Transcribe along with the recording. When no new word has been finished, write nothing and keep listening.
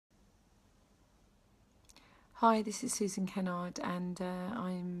Hi, this is Susan Kennard, and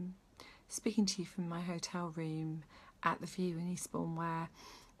I'm speaking to you from my hotel room at the View in Eastbourne, where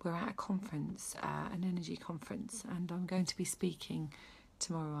we're at a conference, an energy conference, and I'm going to be speaking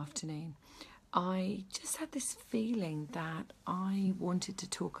tomorrow afternoon. I just had this feeling that I wanted to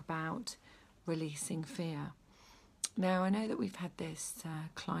talk about releasing fear. Now, I know that we've had this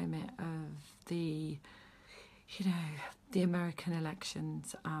climate of the American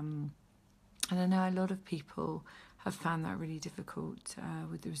elections. And I know a lot of people have found that really difficult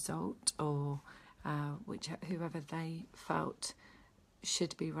with the result, or whoever they felt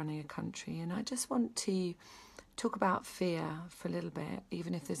should be running a country. And I just want to talk about fear for a little bit,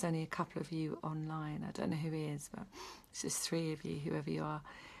 even if there's only a couple of you online. I don't know who is, but it's just three of you, whoever you are.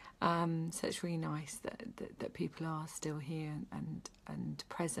 So it's really nice that people are still here and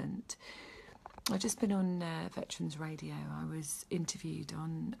present. I've just been on Veterans Radio. I was interviewed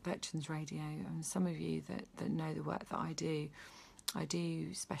on Veterans Radio, and some of you that know the work that I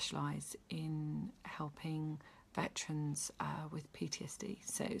do specialise in helping veterans with PTSD.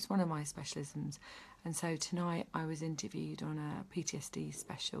 So it's one of my specialisms. And so tonight I was interviewed on a PTSD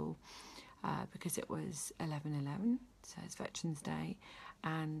special because it was 11/11, so it's Veterans Day,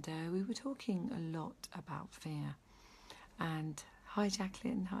 and we were talking a lot about fear. And hi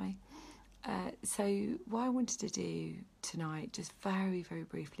Jacqueline, hi. So what I wanted to do tonight, just very, very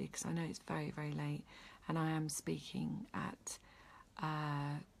briefly, because I know it's very, very late, and I am speaking at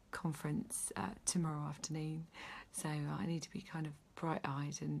a conference tomorrow afternoon, so I need to be kind of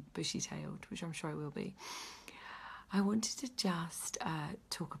bright-eyed and bushy-tailed, which I'm sure I will be. I wanted to just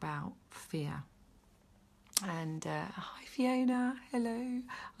talk about fear. And hi Fiona, hello.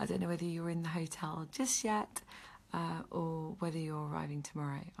 I don't know whether you're in the hotel just yet or whether you're arriving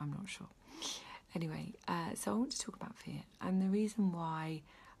tomorrow, I'm not sure. Anyway, so I want to talk about fear, and the reason why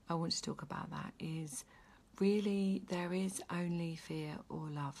I want to talk about that is really there is only fear or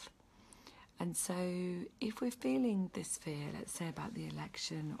love. And so if we're feeling this fear, let's say about the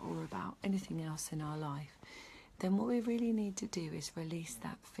election or about anything else in our life, then what we really need to do is release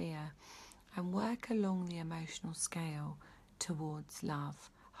that fear and work along the emotional scale towards love.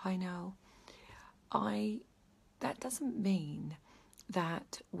 Hi Noel. That doesn't mean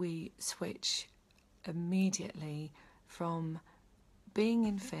that we switch immediately from being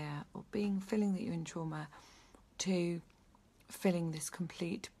in fear or feeling that you're in trauma to feeling this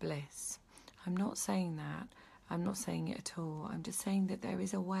complete bliss. I'm not saying that. I'm not saying it at all. I'm just saying that there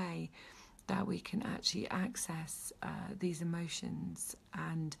is a way that we can actually access these emotions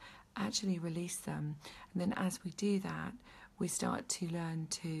and actually release them. And then as we do that, we start to learn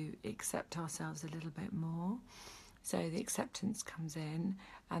to accept ourselves a little bit more. So the acceptance comes in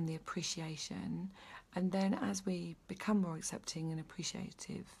and the appreciation. And then as we become more accepting and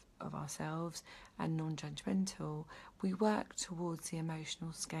appreciative of ourselves and non-judgmental, we work towards the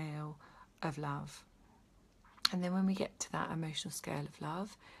emotional scale of love. And then when we get to that emotional scale of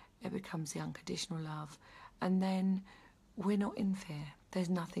love, it becomes the unconditional love. And then we're not in fear. There's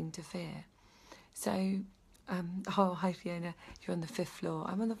nothing to fear. So, hi Fiona, you're on the 5th floor.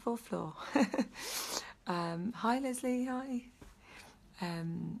 I'm on the 4th floor. Hi Leslie, hi.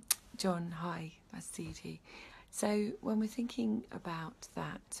 John, hi, that's CG. So when we're thinking about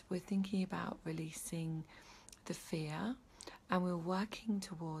that, we're thinking about releasing the fear, and we're working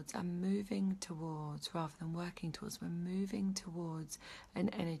towards and moving towards, rather than working towards, we're moving towards an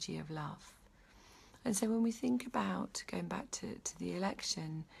energy of love. And so when we think about going back to the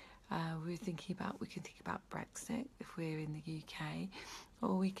election, we can think about Brexit if we're in the UK,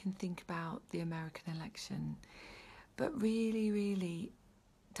 or we can think about the American election. But really, really,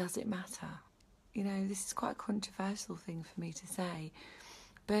 does it matter? You know, this is quite a controversial thing for me to say,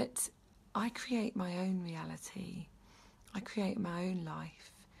 but I create my own reality. I create my own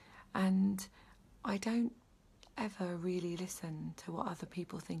life, and I don't ever really listen to what other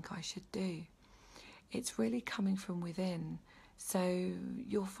people think I should do. It's really coming from within. So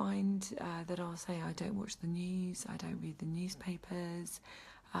you'll find that I'll say I don't watch the news, I don't read the newspapers.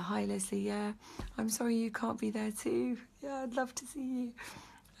 Hi Leslie, yeah, I'm sorry you can't be there too. Yeah, I'd love to see you.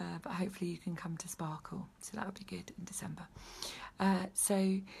 But hopefully you can come to Sparkle, so that would be good in December.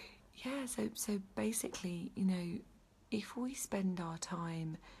 So basically, you know, if we spend our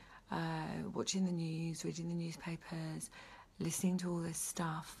time watching the news, reading the newspapers, listening to all this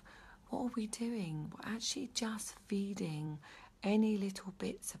stuff, what are we doing? We're actually just feeding any little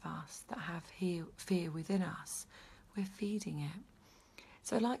bits of us that have fear within us. We're feeding it.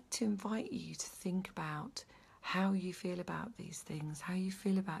 So I'd like to invite you to think about how you feel about these things, how you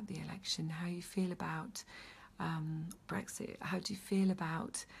feel about the election, how you feel about Brexit, how do you feel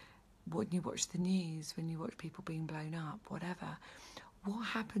about when you watch the news, when you watch people being blown up, whatever, what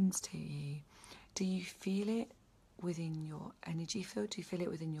happens to you? Do you feel it within your energy field? Do you feel it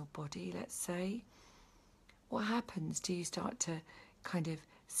within your body, let's say? What happens? Do you start to kind of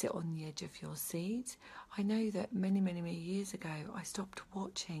sit on the edge of your seat? I know that many, many, many years ago, I stopped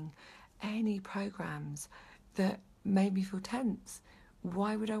watching any programs that made me feel tense.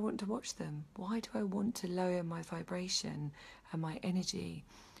 Why would I want to watch them? Why do I want to lower my vibration and my energy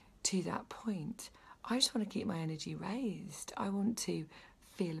to that point? I just want to keep my energy raised. I want to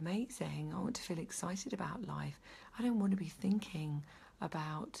feel amazing. I want to feel excited about life. I don't want to be thinking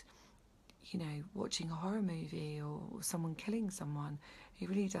about, watching a horror movie or someone killing someone. It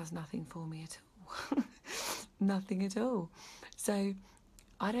really does nothing for me at all. Nothing at all. So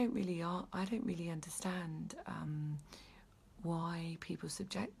I don't really understand why people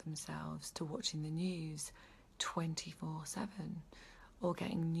subject themselves to watching the news 24/7 or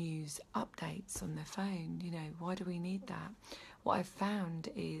getting news updates on their phone. Why do we need that? What I've found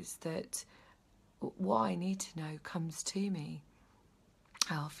is that what I need to know comes to me.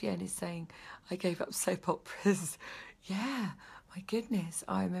 Oh, Fiona's saying, I gave up soap operas. Yeah, my goodness.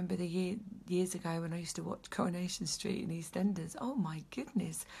 I remember the years ago when I used to watch Coronation Street and EastEnders. Oh, my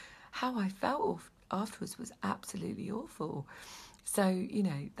goodness. How I felt afterwards was absolutely awful. So,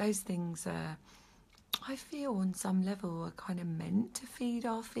 those things I feel on some level are kind of meant to feed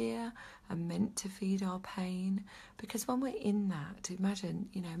our fear and meant to feed our pain. Because when we're in that, imagine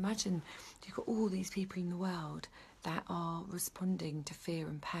you've got all these people in the world that are responding to fear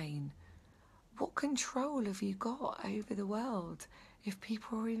and pain. What control have you got over the world if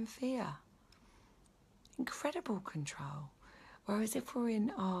people are in fear? Incredible control. Whereas if we're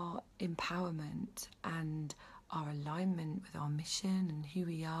in our empowerment and our alignment with our mission and who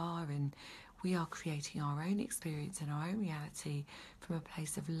we are, and we are creating our own experience and our own reality from a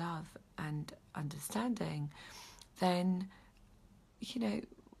place of love and understanding, then,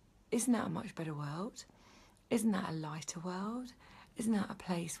 isn't that a much better world? Isn't that a lighter world? Isn't that a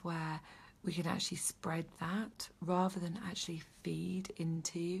place where we can actually spread that rather than actually feed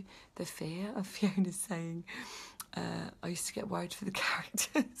into the fear? Of Fiona's saying, I used to get worried for the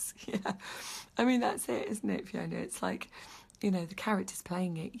characters. Yeah, I mean, that's it, isn't it, Fiona? It's like, the characters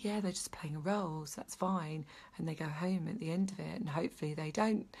playing it, yeah, they're just playing a role, so that's fine, and they go home at the end of it, and hopefully they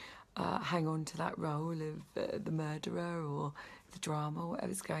don't hang on to that role of the murderer or the drama,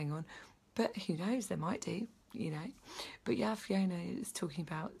 whatever's going on. But who knows, they might do, But yeah, Fiona is talking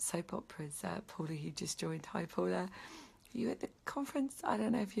about soap operas. Paula, you just joined. Hi, Paula. Are you at the conference? I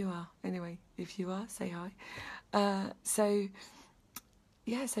don't know if you are. Anyway, if you are, say hi. So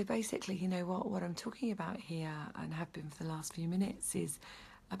basically, what I'm talking about here, and have been for the last few minutes, is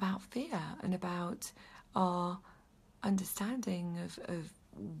about fear and about our understanding of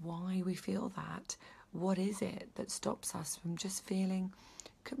why we feel that. What is it that stops us from just feeling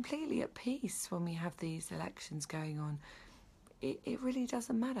completely at peace when we have these elections going on? It really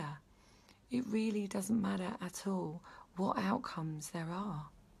doesn't matter. It really doesn't matter at all what outcomes there are.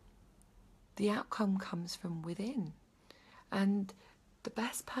 The outcome comes from within. And the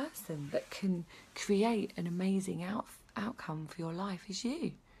best person that can create an amazing outcome for your life is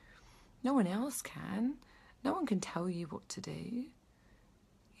you. No one else can. No one can tell you what to do.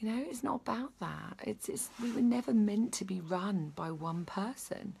 It's not about that. We were never meant to be run by one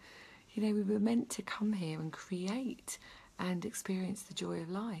person. We were meant to come here and create and experience the joy of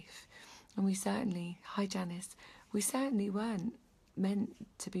life. And we certainly, hi Janice, we certainly weren't meant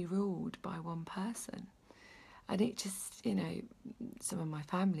to be ruled by one person. And it just, some of my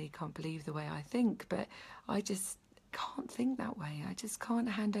family can't believe the way I think, but I just can't think that way. I just can't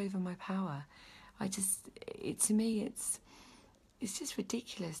hand over my power. To me, it's just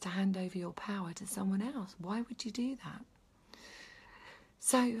ridiculous to hand over your power to someone else. Why would you do that?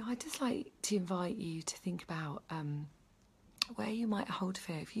 So I'd just like to invite you to think about where you might hold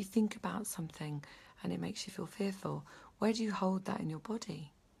fear. If you think about something and it makes you feel fearful, where do you hold that in your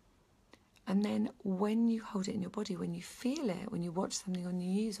body? And then when you hold it in your body, when you feel it, when you watch something on the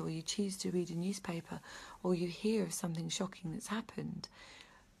news, or you choose to read a newspaper, or you hear of something shocking that's happened,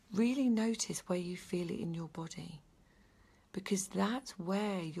 really notice where you feel it in your body. Because that's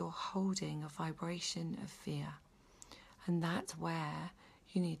where you're holding a vibration of fear. And that's where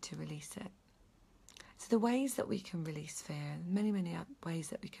you need to release it. So the ways that we can release fear, many, many ways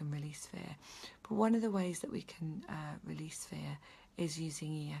that we can release fear. But one of the ways that we can release fear is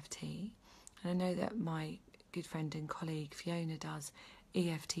using EFT. And I know that my good friend and colleague Fiona does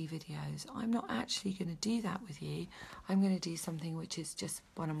EFT videos. I'm not actually going to do that with you. I'm going to do something which is just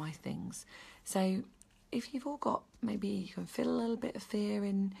one of my things. So if you've all got, maybe you can feel a little bit of fear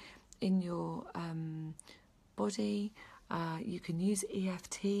in in your body. You can use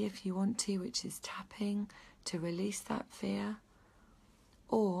EFT if you want to, which is tapping to release that fear.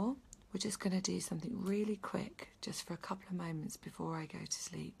 Or we're just going to do something really quick, just for a couple of moments before I go to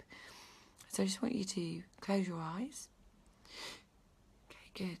sleep. So I just want you to close your eyes.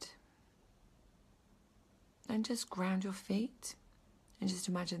 Okay, good. And just ground your feet. And just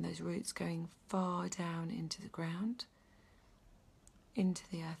imagine those roots going far down into the ground, into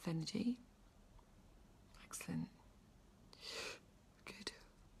the earth energy. Excellent. Good.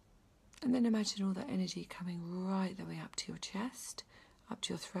 And then imagine all that energy coming right the way up to your chest, up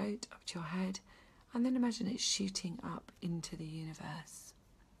to your throat, up to your head. And then imagine it shooting up into the universe.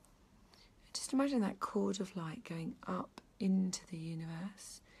 Just imagine that cord of light going up into the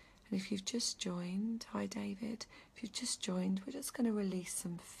universe. And if you've just joined, hi David, if you've just joined, we're just going to release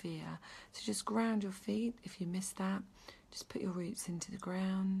some fear. So just ground your feet. If you missed that, just put your roots into the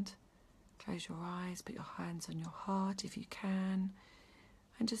ground. Close your eyes, put your hands on your heart if you can.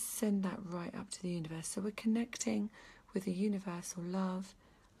 And just send that right up to the universe. So we're connecting with the universal love,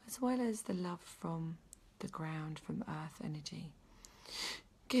 as well as the love from the ground, from earth energy.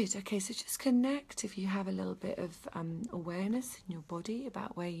 Good. Okay, so just connect if you have a little bit of awareness in your body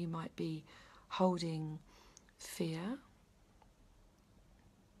about where you might be holding fear.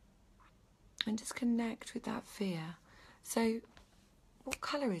 And just connect with that fear. So what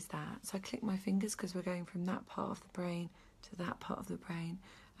colour is that? So I click my fingers because we're going from that part of the brain to that part of the brain.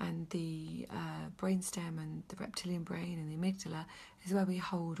 And the brainstem and the reptilian brain and the amygdala is where we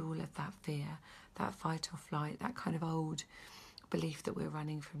hold all of that fear, that fight or flight, that kind of old belief that we're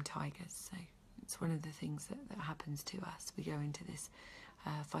running from tigers. So it's one of the things that happens to us. We go into this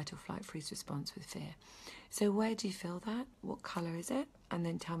fight or flight freeze response with fear. So where do you feel that? What colour is it? And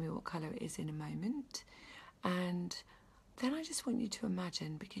then tell me what colour it is in a moment. And then I just want you to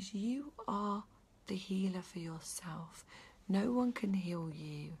imagine, because you are the healer for yourself. No one can heal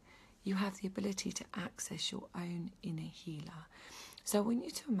you. You have the ability to access your own inner healer. So I want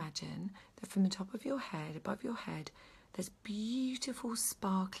you to imagine that from the top of your head, above your head, there's beautiful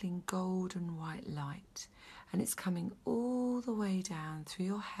sparkling gold and white light, and it's coming all the way down through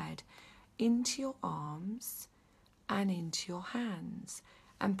your head into your arms and into your hands,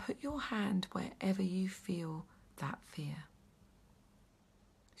 and put your hand wherever you feel that fear.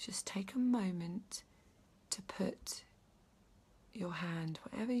 Just take a moment to put your hand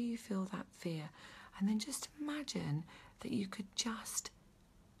wherever you feel that fear, and then just imagine that you could just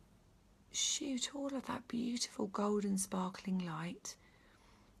shoot all of that beautiful golden sparkling light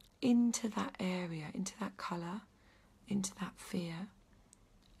into that area, into that colour, into that fear,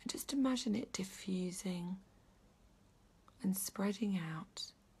 and just imagine it diffusing and spreading out,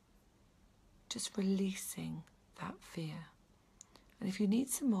 just releasing that fear. And if you need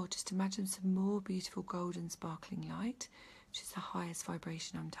some more, just imagine some more beautiful golden sparkling light, which is the highest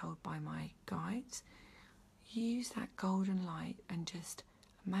vibration, I'm told by my guides. Use that golden light and just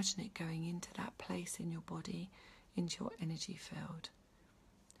imagine it going into that place in your body, into your energy field.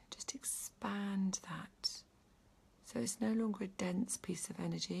 Just expand that. So it's no longer a dense piece of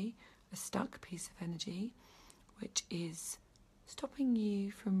energy, a stuck piece of energy, which is stopping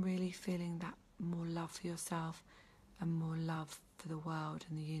you from really feeling that more love for yourself and more love for the world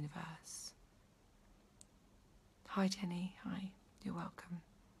and the universe. Hi Jenny, hi, you're welcome.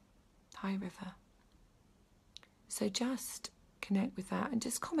 Hi River. So just connect with that and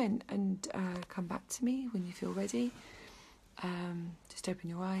just comment and come back to me when you feel ready. Just open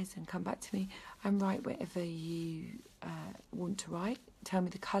your eyes and come back to me and write whatever you want to write. Tell me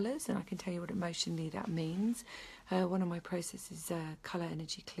the colours and I can tell you what emotionally that means. One of my processes is colour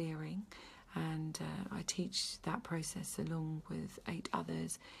energy clearing, and I teach that process along with 8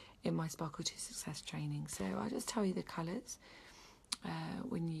 others in my Sparkle to Success training. So I'll just tell you the colours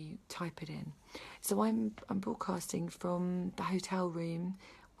when you type it in. So I'm broadcasting from the hotel room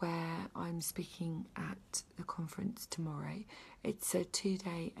where I'm speaking at the conference tomorrow. It's a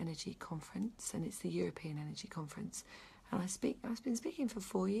 2-day energy conference, and it's the European Energy Conference. And I've been speaking for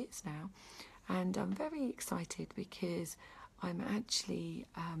 4 years now, and I'm very excited because I'm actually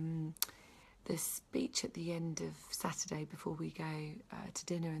the speech at the end of Saturday before we go to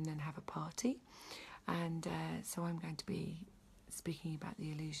dinner and then have a party. And so I'm going to be speaking about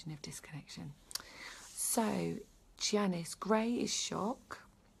the illusion of disconnection. So Janice, grey is shock.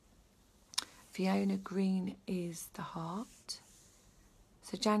 Fiona, green is the heart.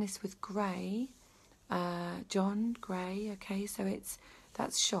 So Janice with grey, John, grey, okay, so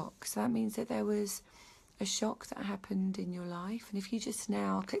that's shock. So that means that there was a shock that happened in your life. And if you just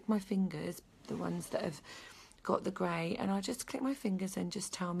now, I'll click my fingers, the ones that have got the grey, and I'll just click my fingers and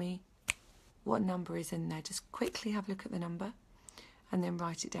just tell me what number is in there, just quickly have a look at the number and then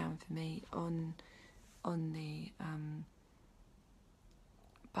write it down for me on the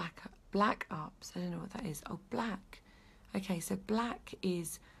black ups. I don't know what that is. Oh, black. Okay, so black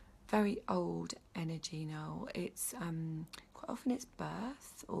is very old energy now. It's quite often it's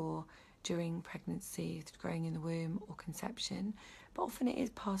birth or during pregnancy, growing in the womb or conception, but often it is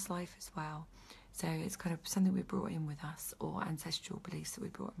past life as well. So it's kind of something we brought in with us, or ancestral beliefs that we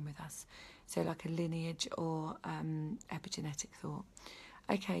brought in with us. So like a lineage or epigenetic thought.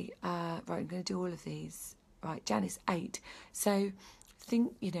 Okay, right, I'm going to do all of these. Right, Janice, 8. So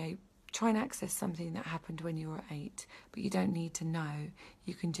think, try and access something that happened when you were 8, but you don't need to know.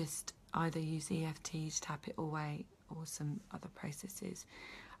 You can just either use EFT to tap it away or some other processes.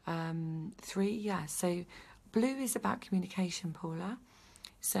 3, yeah, so blue is about communication, Paula.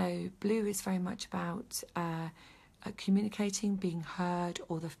 So blue is very much about communicating, being heard,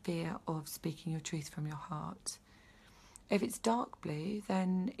 or the fear of speaking your truth from your heart. If it's dark blue,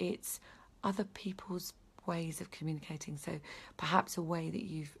 then it's other people's ways of communicating. So perhaps a way that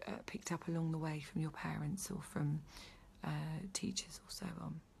you've picked up along the way from your parents or from teachers or so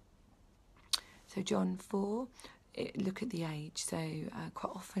on. So John 4, look at the age. So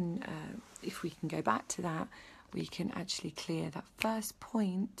quite often, if we can go back to that, we can actually clear that first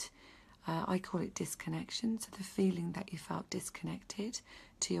point. I call it disconnection. So the feeling that you felt disconnected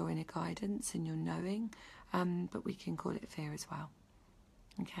to your inner guidance and your knowing, but we can call it fear as well.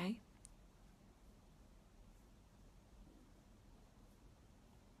 Okay?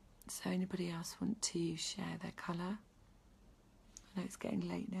 So anybody else want to share their colour? I know it's getting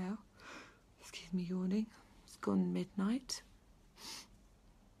late now. Excuse me yawning. It's gone midnight.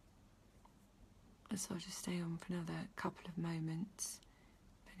 So I'll just stay on for another couple of moments.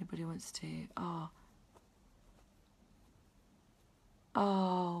 If anybody wants to...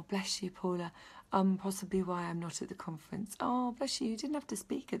 Oh, bless you, Paula. Possibly why I'm not at the conference. Oh, bless you. You didn't have to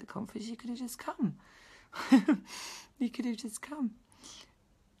speak at the conference. You could have just come. You could have just come.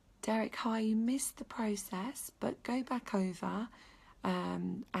 Derek, hi, you missed the process, but go back over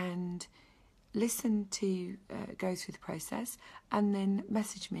and listen to go through the process and then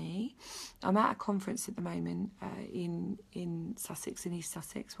message me. I'm at a conference at the moment in Sussex, in East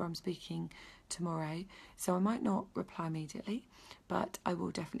Sussex, where I'm speaking tomorrow. So I might not reply immediately, but I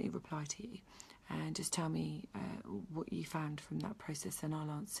will definitely reply to you. And just tell me what you found from that process and I'll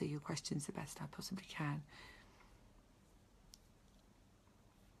answer your questions the best I possibly can.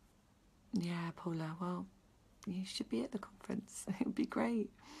 Yeah, Paula, well, you should be at the conference. It would be great.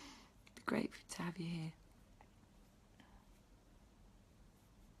 It'd be great to have you here.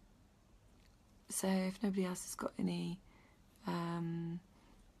 So if nobody else has got any...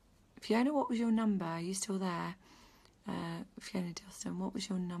 Fiona, what was your number? Are you still there? Fiona Dilston, what was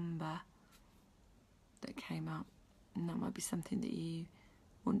your number that came up? And that might be something that you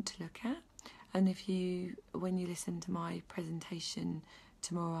want to look at. And if you, when you listen to my presentation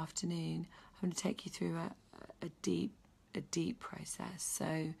tomorrow afternoon, I'm going to take you through a deep process. So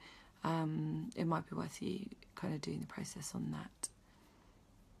it might be worth you kind of doing the process on that.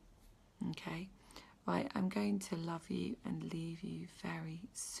 Okay, right, I'm going to love you and leave you very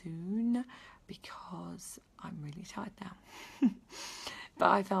soon because I'm really tired now. But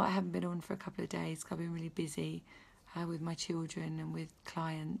I felt I haven't been on for a couple of days because I've been really busy with my children and with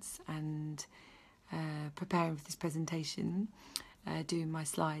clients and preparing for this presentation, doing my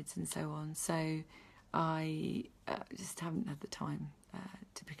slides and so on. So I just haven't had the time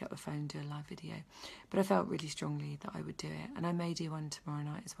to pick up the phone and do a live video. But I felt really strongly that I would do it. And I may do one tomorrow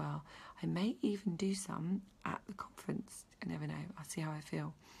night as well. I may even do some at the conference. I never know. I'll see how I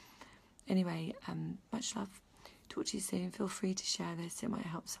feel. Anyway, much love. Talk to you soon. Feel free to share this. It might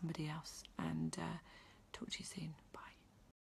help somebody else. And talk to you soon.